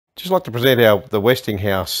Just like to present the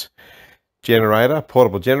Westinghouse generator,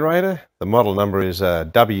 portable generator. The model number is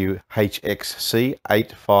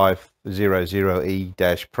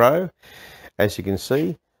WHXC8500E-PRO. As you can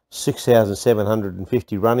see,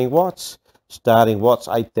 6,750 running watts, starting watts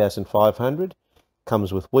 8,500.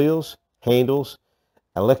 Comes with wheels, handles,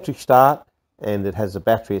 electric start, and it has a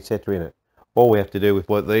battery, etc. in it. All we have to do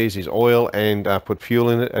with these is oil and put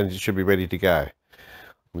fuel in it, and it should be ready to go.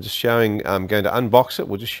 I'm just showing, I'm going to unbox it.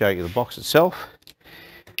 We'll just show you the box itself.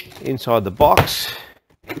 Inside the box,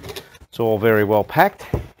 it's all very well packed.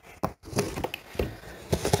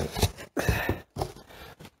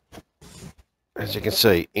 As you can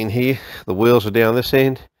see, in here, the wheels are down this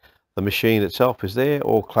end. The machine itself is there,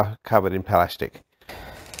 all covered in plastic.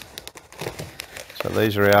 So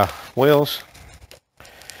these are our wheels.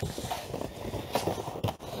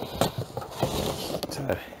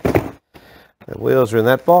 So the wheels are in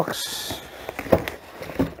that box.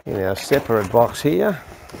 In our separate box here,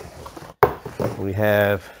 we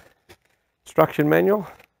have instruction manual,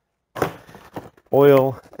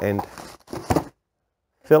 oil and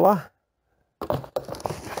filler,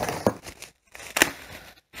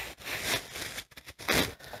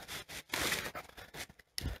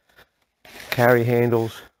 carry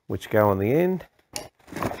handles which go on the end.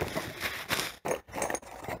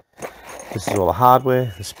 This is all the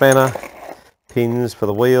hardware, the spanner, pins for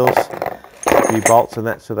the wheels, a few bolts, and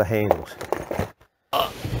that's for the handles.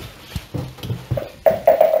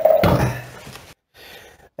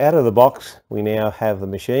 Out of the box we now have the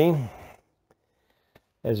machine.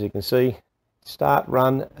 As you can see, start,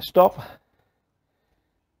 run, stop,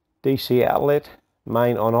 DC outlet,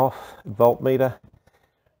 main on off, voltmeter,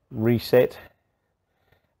 reset,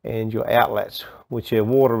 and your outlets, which are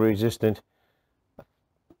water resistant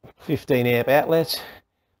 15 amp outlets.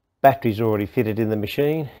 Batteries already fitted in the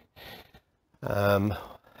machine. As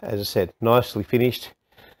I said, nicely finished,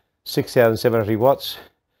 6,700 watts,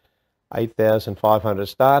 8,500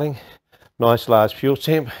 starting, nice large fuel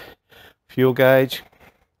temp, fuel gauge,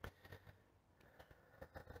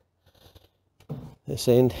 this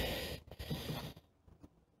end,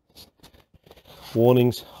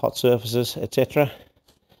 warnings, hot surfaces, etc.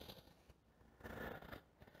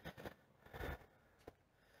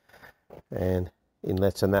 And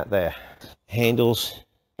inlets and that there. Handles,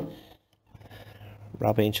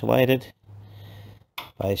 rubber insulated,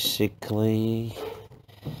 basically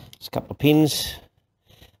just a couple of pins,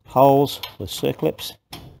 holes with circlips.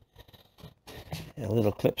 Our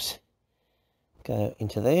little clips go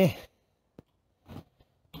into there.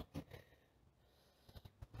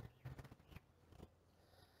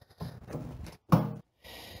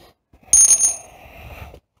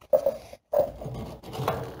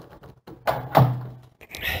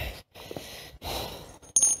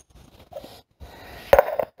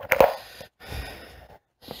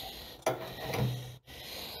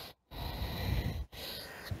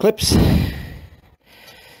 Clips.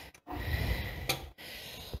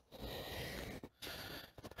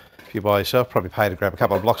 If you're by yourself, probably pay to grab a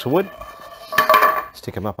couple of blocks of wood,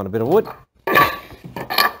 stick them up on a bit of wood.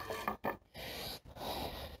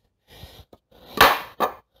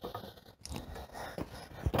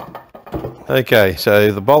 Okay,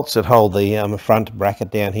 so the bolts that hold the front bracket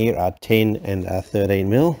down here are 10 and 13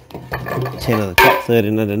 mil. 10 on the top,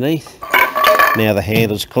 13 underneath. Now the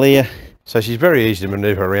handle's clear. So she's very easy to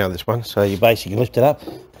manoeuvre around, this one. So you basically lift it up,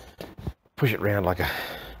 push it around like a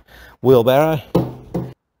wheelbarrow.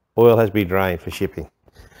 Oil has been drained for shipping.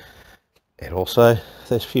 And also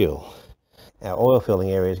there's fuel. Our oil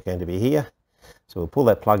filling area is going to be here. So we'll pull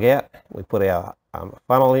that plug out, we put our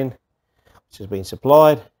funnel in, which has been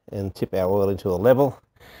supplied, and tip our oil into a level.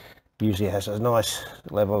 Usually has a nice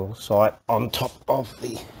level sight on top of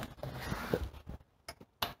the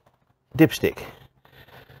dipstick.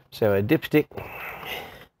 So a dipstick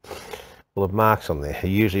will have marks on there.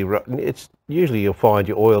 Usually you'll find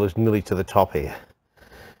your oil is nearly to the top here,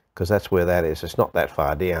 because that's where that is. It's not that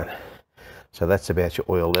far down. So that's about your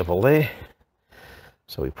oil level there.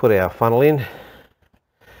 So we put our funnel in.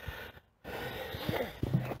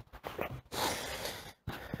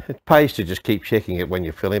 It pays to just keep checking it when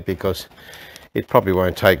you fill it, because it probably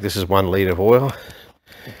won't take, this is 1 litre of oil,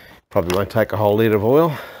 probably won't take a whole litre of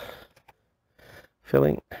oil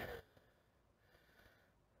filling.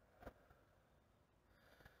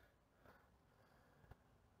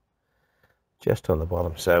 Just on the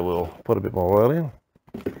bottom, so we'll put a bit more oil in.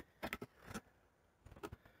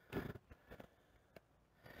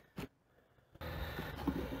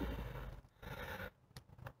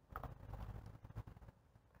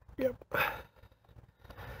 Yep.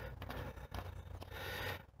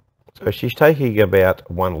 So she's taking about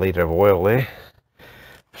 1 litre of oil there,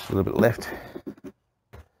 just a little bit left.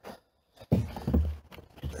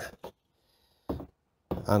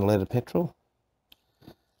 Unleaded petrol.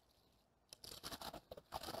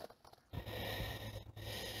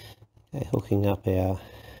 Okay, hooking up our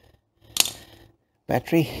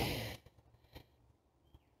battery.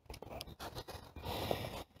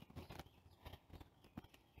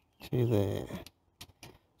 To the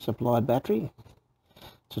supplied battery.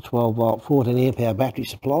 It's a 12 volt 14 amp hour battery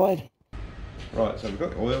supplied. Right, so we've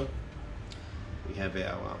got the oil, we have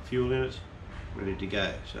our fuel in it, ready to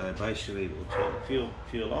go. So basically we'll turn the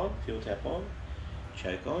fuel on, fuel tap on,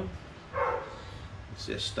 choke on. It's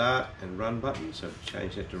the start and run button, so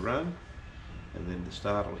change that to run, and then the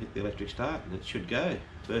start will hit the electric start and it should go.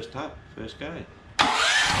 First up, first go.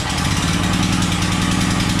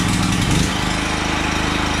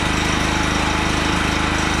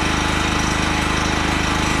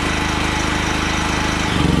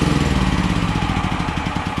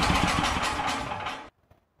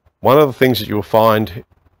 One of the things that you'll find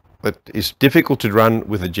that is difficult to run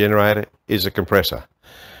with a generator is a compressor.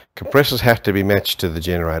 Compressors have to be matched to the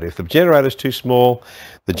generator. If the generator is too small,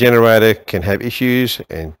 the generator can have issues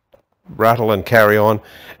and rattle and carry on,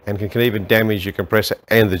 and can even damage your compressor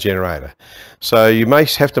and the generator. So you may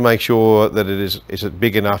have to make sure that it is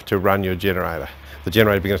big enough to run your generator. The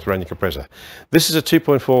generator big enough to run your compressor. This is a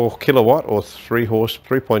 2.4 kilowatt or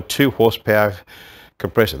 3.2 horsepower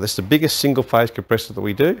compressor. This is the biggest single phase compressor that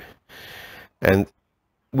we do, and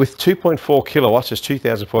with 2.4 kilowatts, it's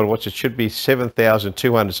 2,400 watts, it should be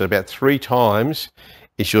 7,200, so about 3 times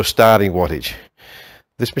is your starting wattage.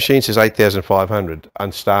 This machine says 8,500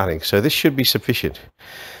 unstarting, so this should be sufficient.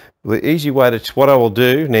 The easy way to, what I will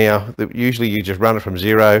do now, usually you just run it from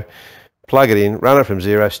zero, plug it in, run it from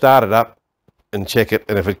zero, start it up and check it,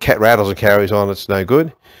 and if it rattles and carries on, it's no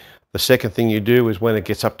good. The second thing you do is when it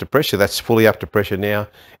gets up to pressure, that's fully up to pressure now,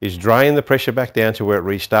 is drain the pressure back down to where it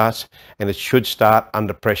restarts, and it should start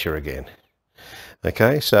under pressure again.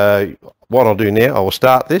 Okay, so what I'll do now, I will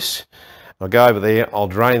start this, I'll go over there, I'll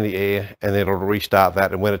drain the air, and then it'll restart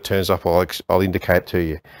that, and when it turns off, I'll indicate to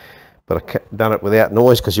you. But I've done it without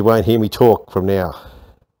noise because you won't hear me talk from now.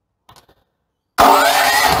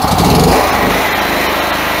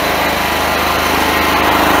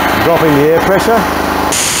 Dropping the air pressure.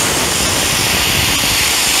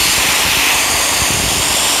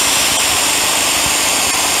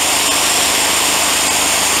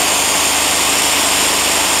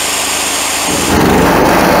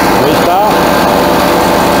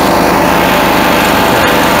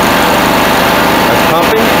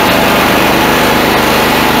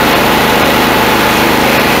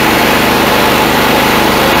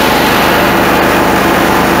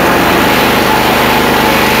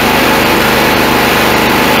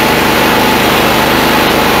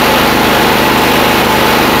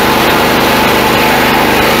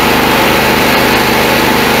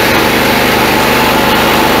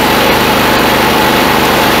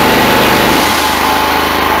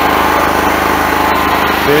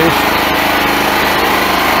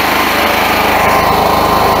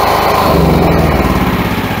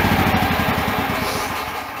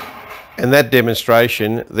 And that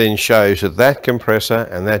demonstration then shows that that compressor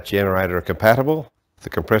and that generator are compatible. The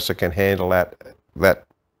compressor can handle that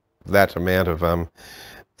amount of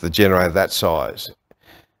the generator that size.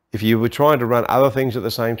 If you were trying to run other things at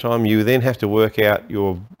the same time, you then have to work out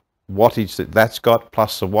your wattage that's got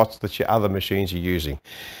plus the watts that your other machines are using.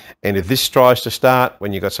 And if this tries to start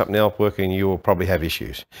when you've got something else working, you will probably have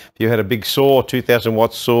issues. If you had a big saw, 2,000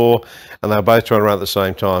 watt saw, and they're both trying to run at the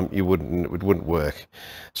same time, it wouldn't work.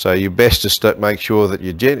 So you're best to make sure that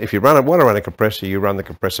if you want to run a compressor, you run the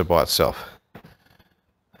compressor by itself.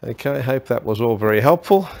 Okay, I hope that was all very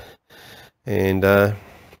helpful. And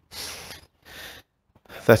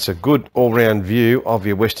that's a good all-round view of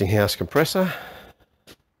your Westinghouse compressor.